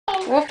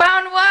We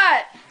found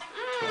what?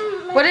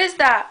 What is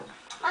that?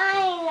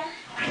 Mine.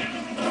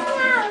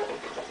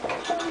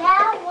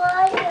 That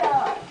was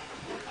yours.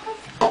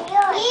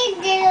 You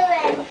did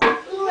it.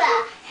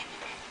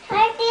 I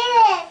did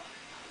it.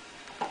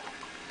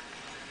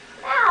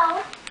 No.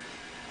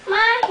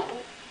 Mine.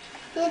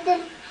 You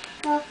did.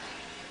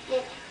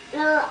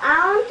 No, I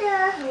want to.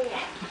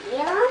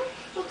 Yeah.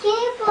 Can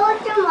you put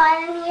some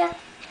water in here?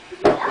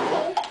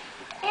 Okay.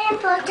 And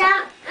put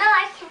some. No,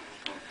 I can't.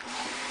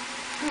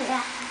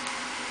 Yeah.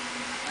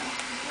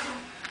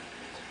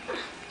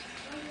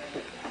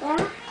 And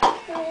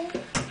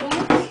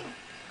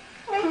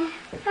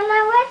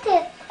I wet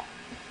it.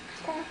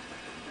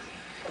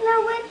 And I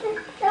wet it.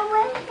 I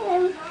wet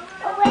him.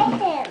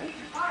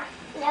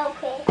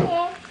 Okay.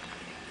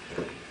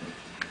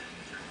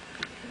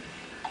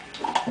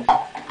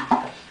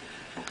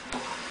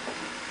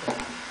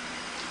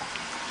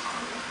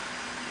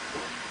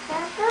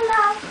 That's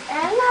enough.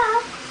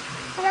 Enough.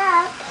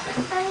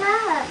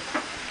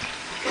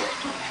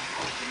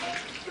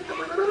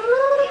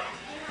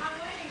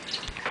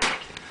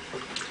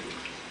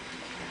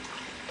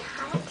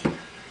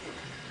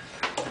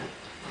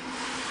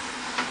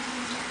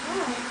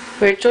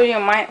 Rachel, you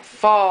might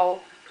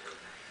fall.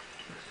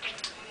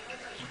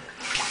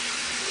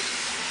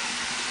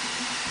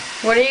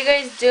 What are you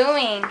guys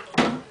doing?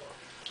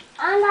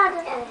 I'm not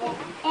doing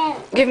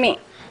it. Give me.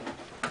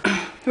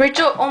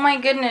 Rachel, oh my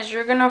goodness,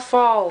 you're gonna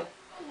fall.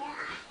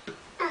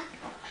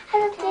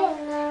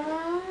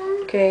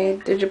 Okay,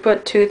 did you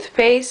put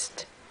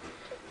toothpaste?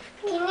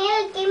 Can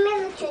you give me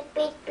the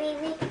toothpaste,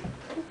 baby?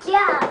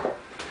 Yeah.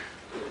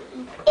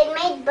 It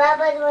made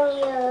bubbles when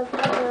you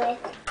bubble it.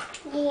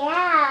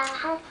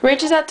 Yeah.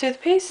 Rach, is that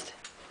toothpaste?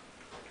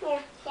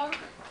 Yeah.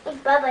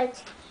 It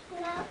bubbles.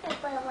 No,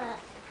 it bubbles.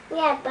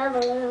 Yeah, it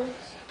bubbles.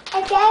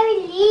 It's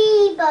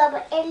very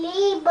bubble.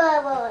 It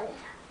bubbles.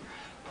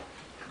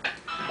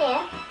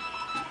 Yeah.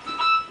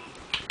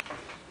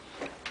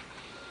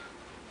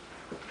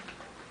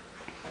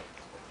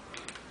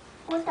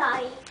 Oh,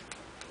 sorry.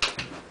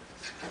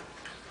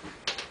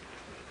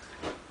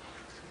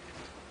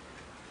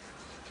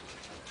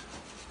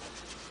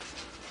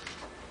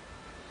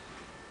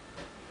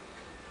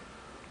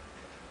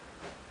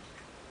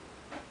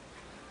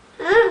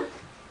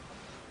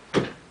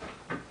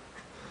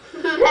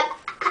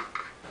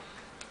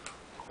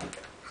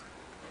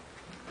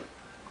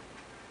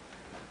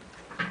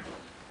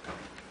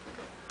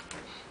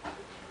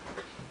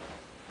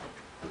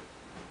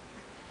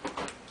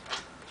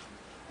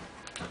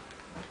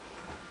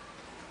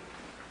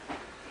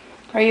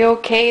 Are you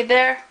okay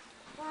there?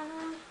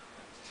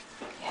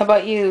 How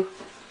about you?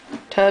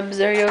 Tubbs,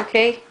 are you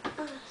okay?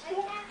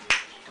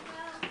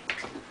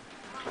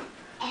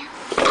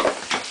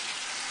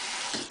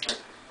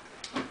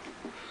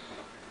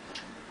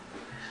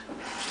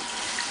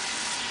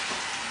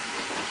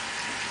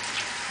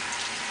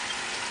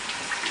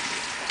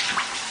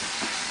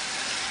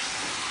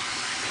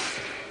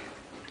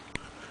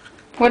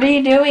 What are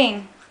you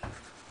doing?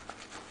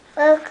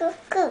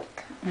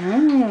 Cook.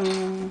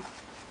 Mmm.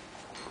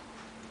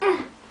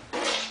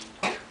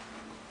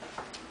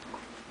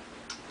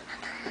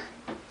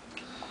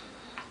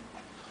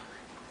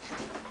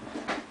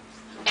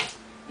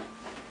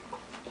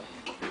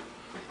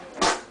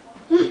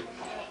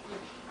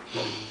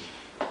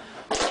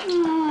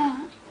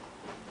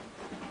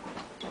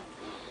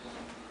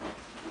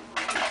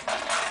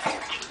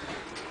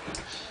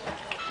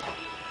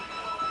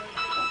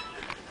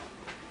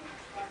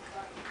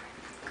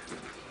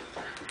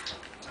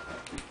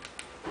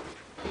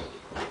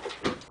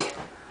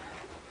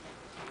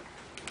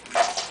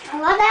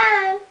 Well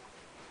done.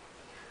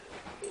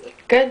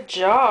 Good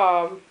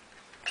job.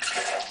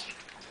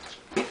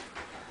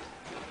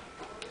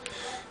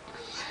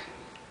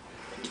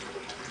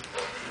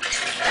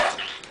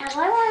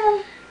 Well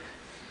done.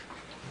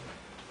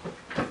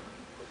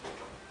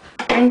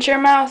 Rinse your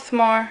mouth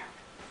more.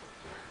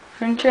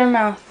 Rinse your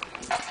mouth.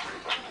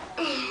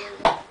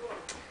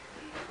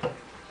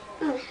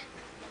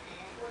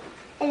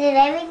 I did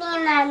everything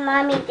that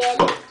mommy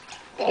did.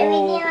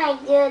 Everything I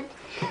did,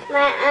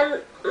 my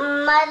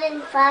mother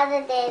and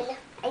father did.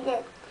 I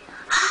did.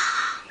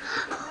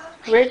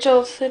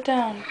 Rachel, sit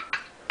down.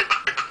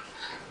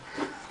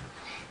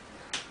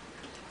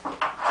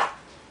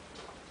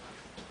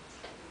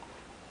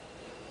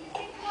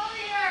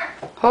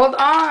 Hold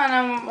on,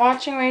 I'm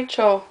watching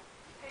Rachel.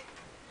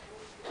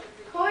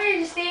 Come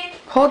here, Steve.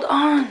 Hold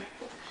on.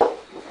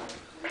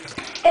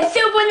 It's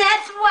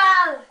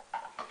supernatural.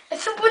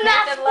 It's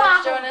Nathan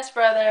loves supernatural. Jonas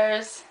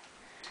Brothers.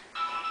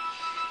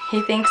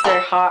 He thinks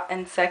they're hot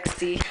and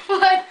sexy.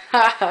 What?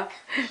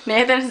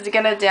 Nathan's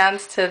gonna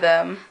dance to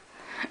them.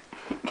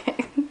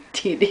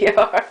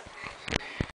 TDR.